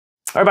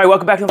All right, everybody,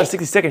 welcome back to another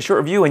 60-second short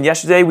review. And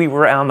yesterday we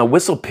were on the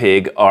Whistle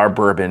Pig, our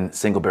bourbon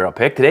single barrel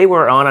pick. Today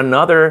we're on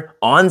another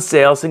on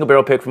sale single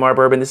barrel pick from our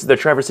bourbon. This is the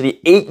Traverse City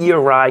 8-year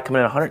rye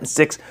coming in at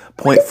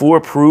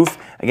 106.4 proof.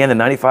 Again, the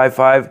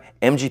 95.5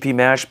 MGP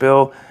mash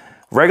bill.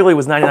 Regularly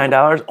was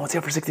 $99. Oh, it's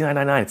out for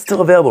 $69.99. It's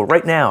still available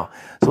right now.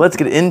 So let's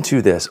get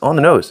into this. On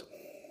the nose.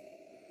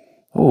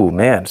 Oh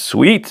man,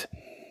 sweet.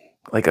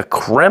 Like a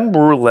creme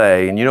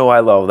brulee, and you know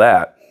I love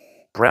that.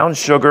 Brown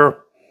sugar.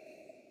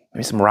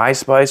 Maybe some rye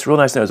spice, real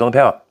nice nose on the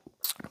palate.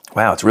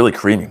 Wow, it's really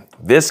creamy,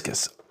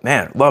 viscous.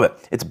 Man, love it.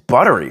 It's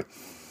buttery.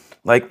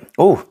 Like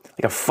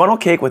a funnel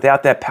cake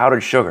without that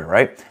powdered sugar,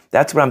 right?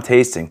 That's what I'm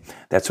tasting.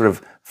 That sort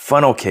of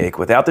funnel cake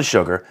without the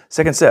sugar.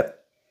 Second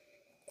sip.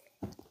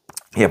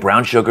 Yeah,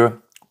 brown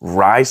sugar,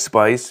 rye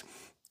spice,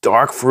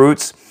 dark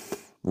fruits.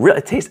 Really,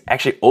 it tastes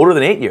actually older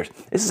than 8 years.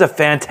 This is a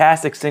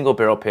fantastic single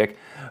barrel pick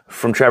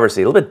from Traverse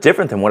City. A little bit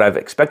different than what I've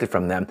expected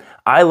from them.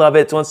 I love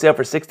it. It's on sale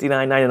for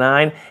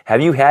 $69.99.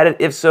 Have you had it?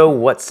 If so,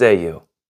 what say you?